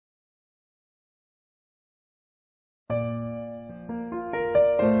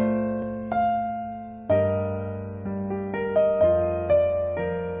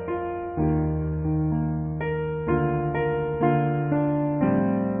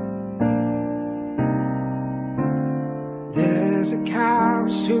There's a calm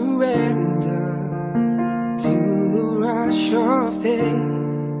surrender to the rush of day,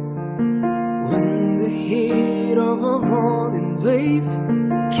 when the heat of a rolling wave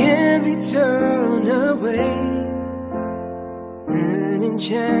can be turned away. An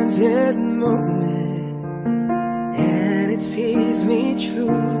enchanted moment, and it sees me through.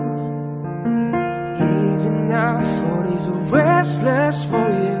 He's enough for these restless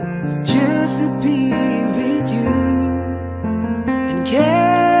warrior, just to be with you. And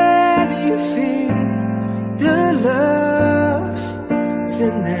can you feel the love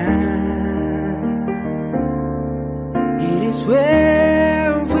tonight? It is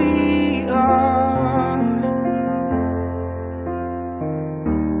where we are.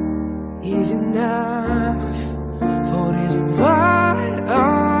 Is enough for this wide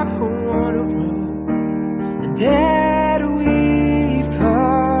water road, and that we've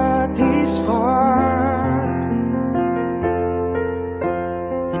got this far.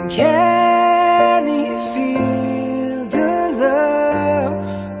 And can you feel the love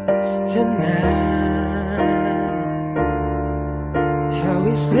tonight? How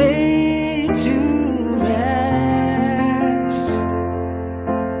it's laid to rest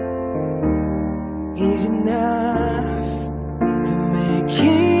is enough to make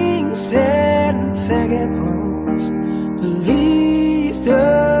kings and vagabonds believe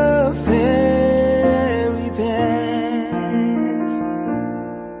the very best.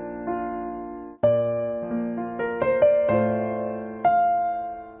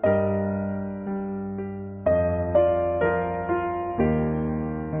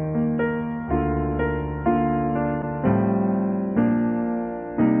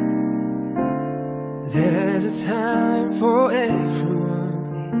 There's a time for everyone,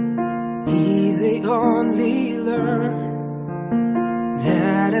 if they only learn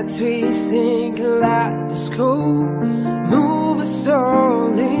that a twisting kaleidoscope move us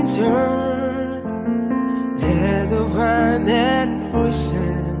all in turn. There's a rhyme and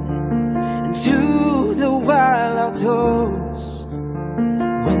poison into the wild outdoors,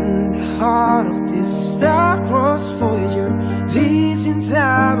 when the heart of this star-crossed voyager beats in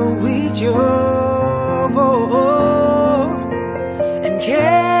time with yours. And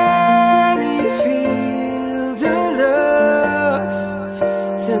can you feel the love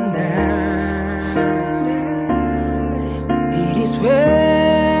tonight? It is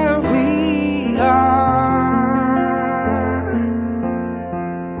where we are.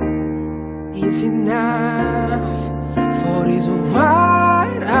 It's enough for this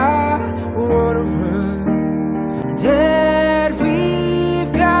wide I wanna run, that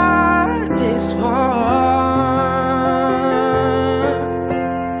we've got this far.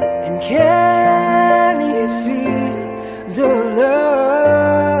 Can you feel the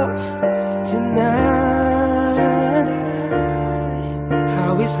love tonight?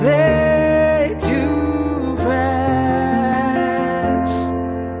 How it's laid to rest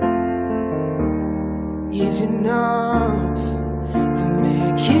is enough to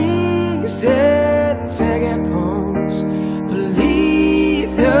make kings and vagabonds believe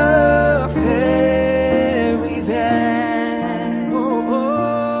the very best.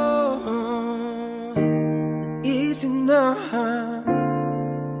 It's enough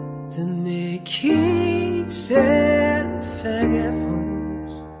to make kings and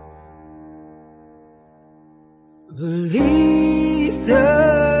vagabonds believe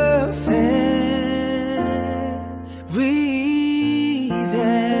the very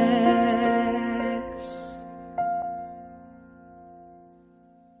best.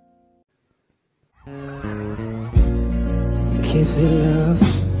 Can't feel love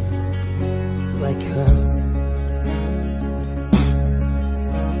like her.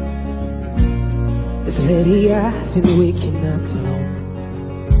 This lady I've been waking up alone.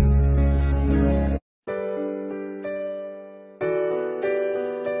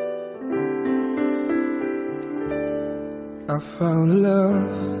 I found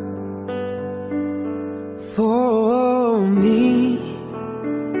love for me.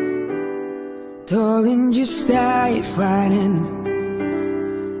 Darling, just dive right in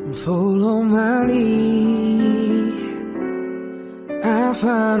and follow my lead. I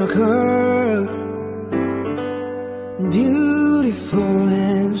found a girl, beautiful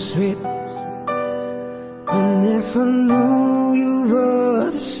and sweet. I never knew you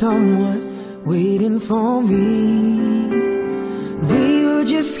were the someone waiting for me. We were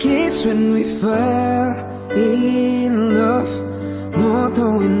just kids when we fell in love, not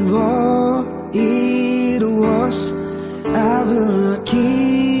knowing what it was. I will not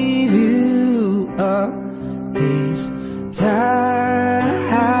give you up this time,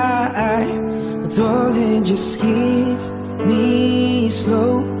 but darling, just kiss me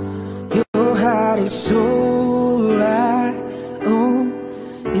slow. Your heart is so light, oh,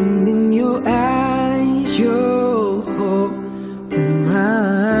 and in your eyes you're holding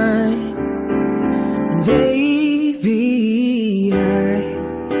mine. And baby,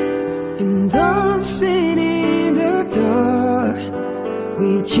 I've been dancing in the dark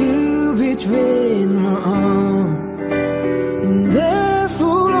with you between my arms, and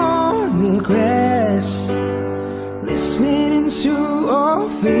barefoot on the grass, listening to our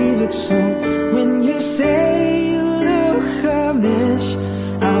favorite song. When you say, look, I miss,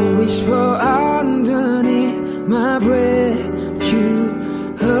 I whisper underneath my breath, you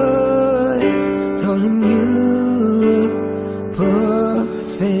heard it, darling, you look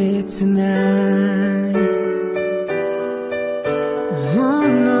perfect tonight. Oh,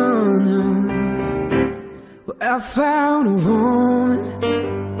 no, no. Well, I found a woman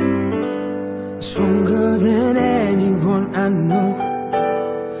stronger than anyone I know.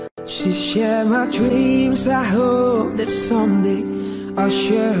 She shared my dreams. I hope that someday I'll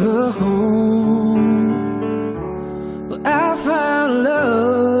share her home. Well, I found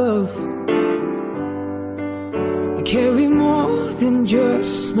love. I carry more than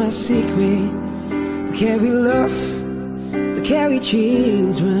just my secret. I carry love, to carry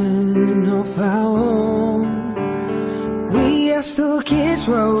children of our own. We are still kids,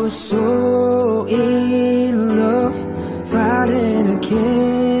 but we're so in love, fighting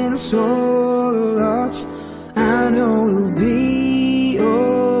against all odds. I know we'll be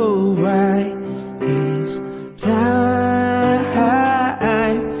alright this time.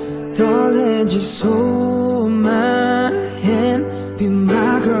 Darling, just hold my hand, be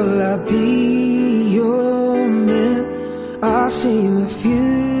my girl, I'll be your man. I'll see my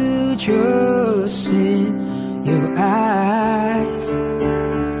future in your eyes.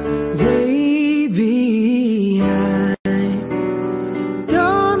 Baby, I'm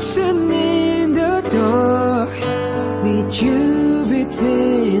dancing in the dark with you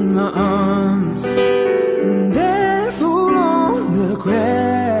between my arms, and barefoot on the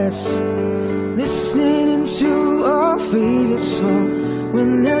grass, listening to our favorite song.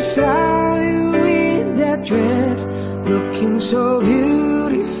 When I saw you in that dress, looking so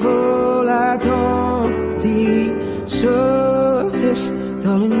beautiful, I don't deserve this.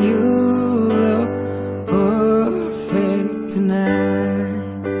 Darling, you look perfect tonight.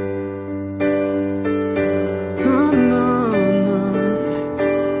 Oh, no, no.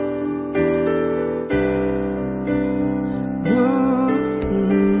 No,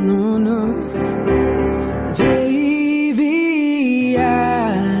 no, no. Baby,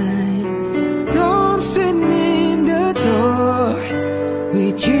 I'm dancing in the dark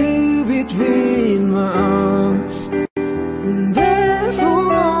with you between my arms, and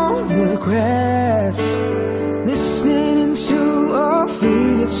barefoot on the grass, listening to our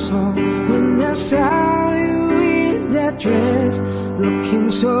favorite song. When I saw you in that dress, looking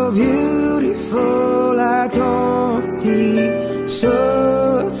so beautiful, I don't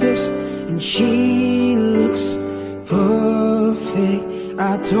deserve this. And she looks perfect,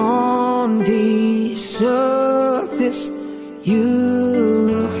 I don't deserve this. You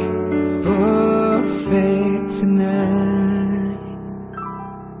look perfect tonight.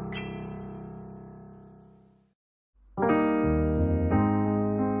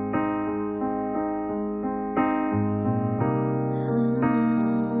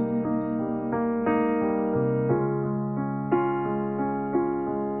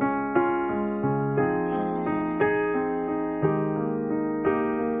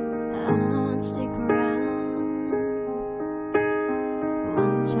 I'm the one to stick around,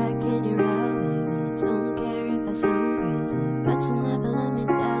 one track in your album. Don't care if I sound crazy, but you never let me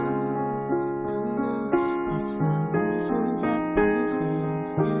down. No, no, that's what the sun's up, I'm staying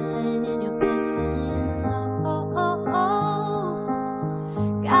still, laying in your blessing. Oh, oh, oh,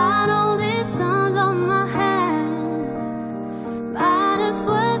 oh. Got all these stones on my hands, might as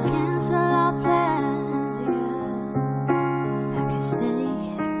well cancel our plans. Yeah, I could stay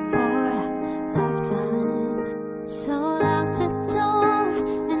here for a lifetime. So lock the door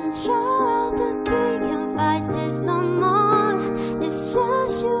and throw out the key and fight this no more. It's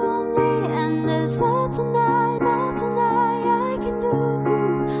just you and me, and there's nothing I can do.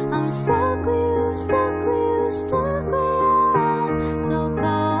 I'm stuck with you, stuck with you, stuck with you. So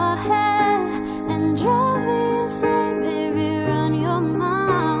go ahead and drive me insane, baby, run your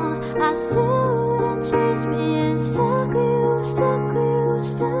mouth. I still wouldn't chase me, and stuck with you, stuck with you,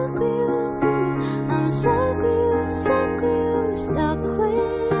 stuck with you. I'm stuck with you, stuck with you, stuck with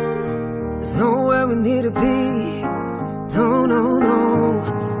you. There's nowhere we need to be. No, no, no.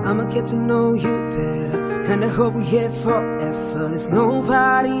 I'ma get to know you better. And I hope we here forever. There's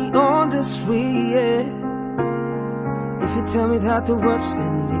nobody on the street, yeah. If you tell me that the world's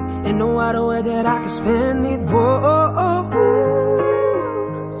ending, ain't no other way that I can spend it. Whoa,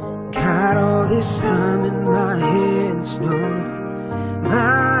 got all this time in my hands, no,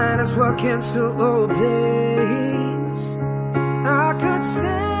 might as well cancel all plans. I could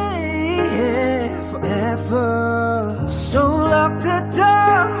stay here forever, so lock the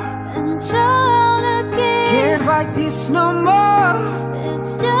door and try the key. Can't fight this no more.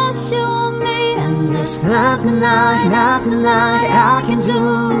 It's just you and me, and there's nothing I can do.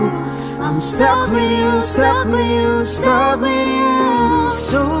 I'm stuck with you, stuck with you, stuck with you.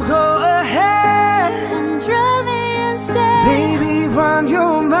 So go ahead and drive me insane. Baby, run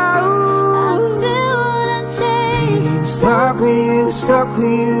your mouth. I still wouldn't change. Stuck with you, stuck with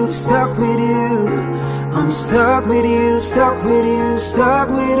you, stuck with you. I'm stuck with you, stuck with you, stuck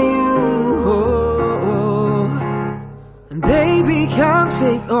with you. Oh. And baby, come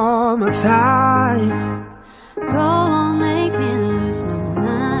take all my time. Go on, make me lose my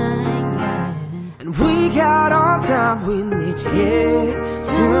mind, yeah. And we got all time we need here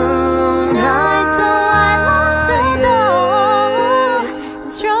tonight. So I lock the door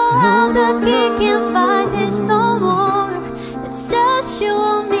and throw out the key. Can't fight this no more. It's just you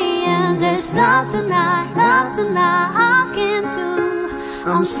and me, and there's nothing I can do.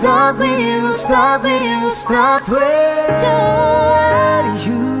 I'm stuck with you, stuck with you, stuck with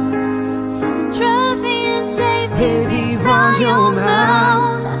you. Drive me insane, baby, run your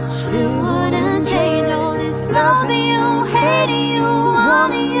mouth. I still wouldn't change all this loving you, hating you,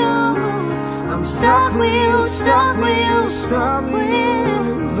 wanting you. I'm stuck with you, stuck with you, stuck with you.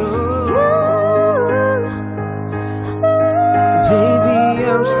 Baby,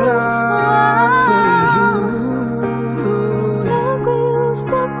 I'm stuck with you.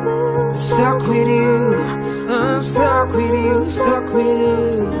 Stuck with you, I'm stuck with you, stuck with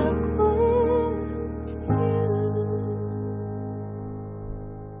you.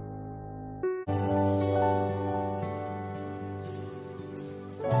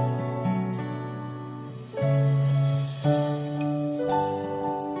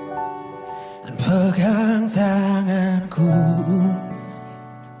 Dan pegang tanganku,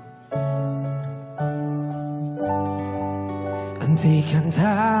 hentikan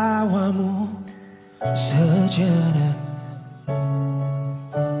tawamu sejenak.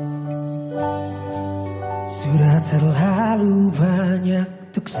 Sudah terlalu banyak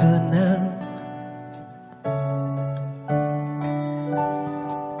untuk senang.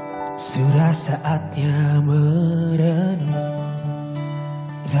 Sudah saatnya merenung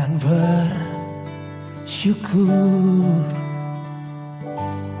dan bersyukur.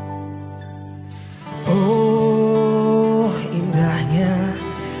 Oh, indahnya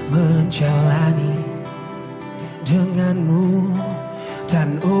menjalani denganmu,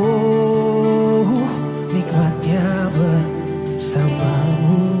 dan oh, nikmatnya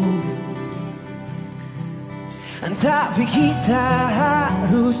bersamamu. Tapi kita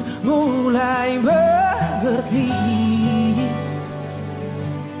harus mulai mengerti.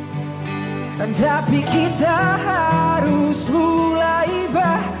 Tapi kita harus mulai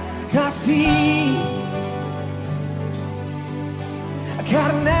batasi.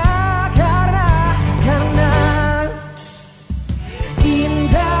 Karena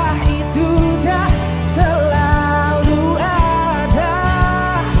indah itu tak selalu ada,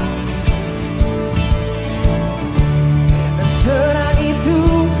 dan senang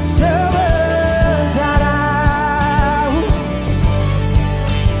itu sementara.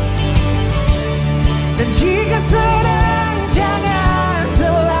 Dan jika senang jangan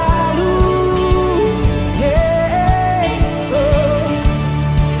selalu, yeah, oh.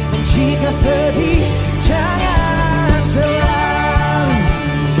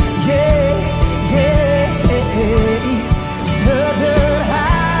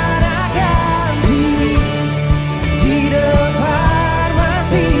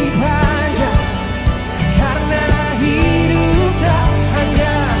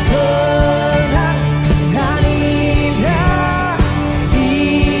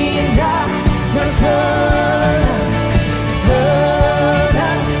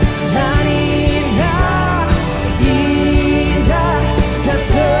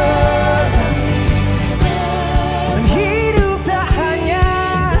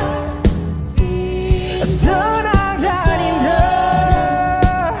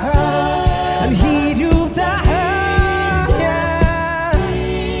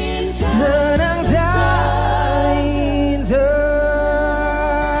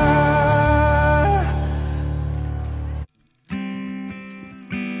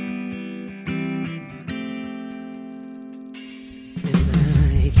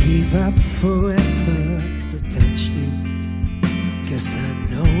 give up forever to touch you, 'cause I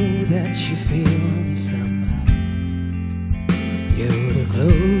know that you feel me somehow. You're the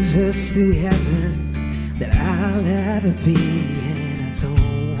closest to heaven that I'll ever be, and I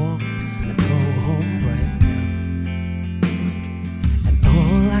don't want to go home right now. And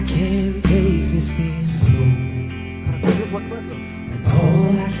all I can taste is this, and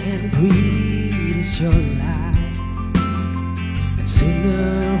all I can breathe is your light. And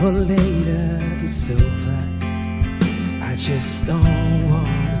sooner or later it's over. I just don't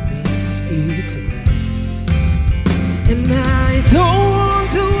wanna miss you tonight. And I don't want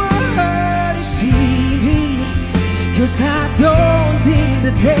the world to see me, 'cause I don't think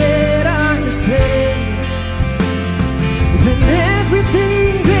that they'd understand when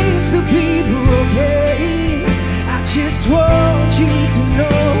everything makes the people okay. I just want you to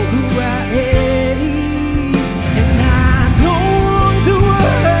know who I am. And I don't want the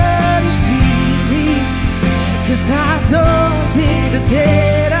world to see me, 'cause I don't think that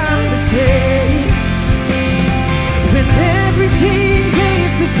they'd understand when everything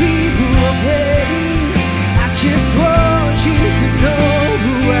makes the people okay. I just want you to know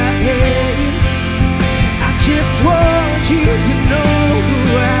who I am. I just want you to know who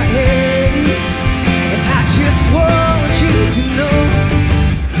I am. And I just want you to know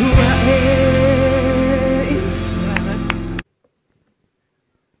who I am.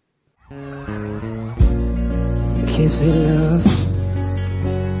 Give me love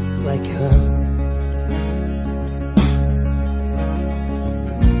like her.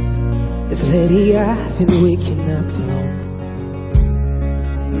 This lady, I've been waking up alone.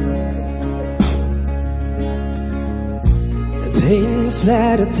 The pain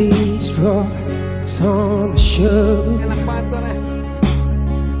splattered these drops on my shirt.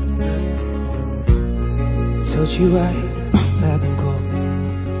 Told you I let them go,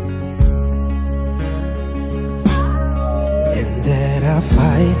 and that I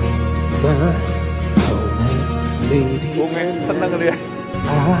fight my own baby. Seneng dia.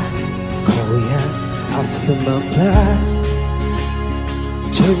 Call ya after my blood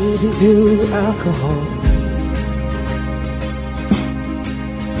turns into alcohol.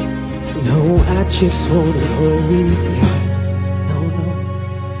 No, I just wanna hold you. No, no.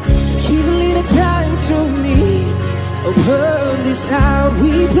 Give a little time to me. Open this out.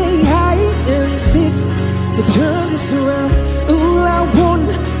 We play hide and seek to turn this around. All I want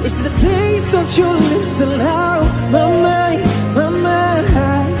is the taste of your lips allowed. My mind, my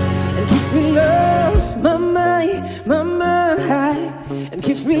mind. Give me love, my mind, my mind. And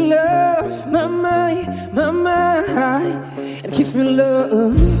give me love, my mind, my mind. And give me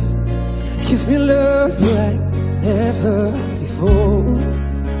love. Give me love like never before.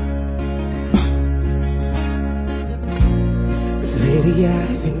 This lady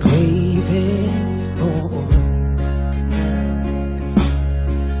I've been craving for,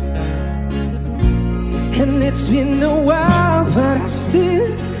 and it's been a while, but I still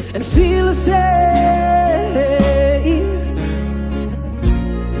and feel the same.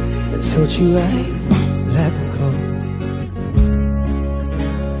 And told you I let them go,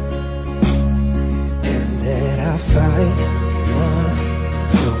 and that I fight my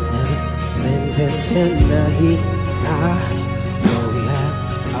own intention. I know ya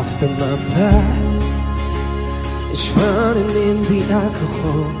after my blood is running in the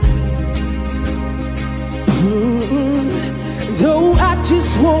alcohol. No, I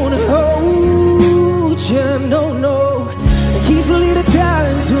just wanna hold you, no, no. Give a little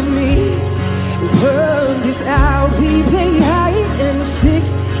time to me. Burn this out. We play hide and seek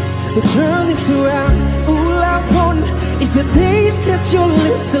to turn this around. All I want is the taste that your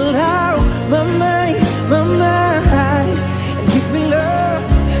lips allow. My mind, my mind. And give me love.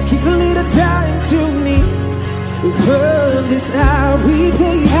 Give a little time to me. Burn this out. We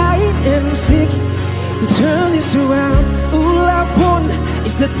play hide and seek to turn this around. All I want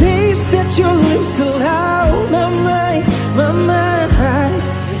is the taste that your lips allow. My mind, my mind.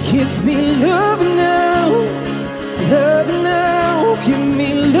 Give me love now, love now. Give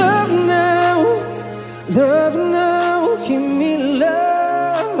me love now, love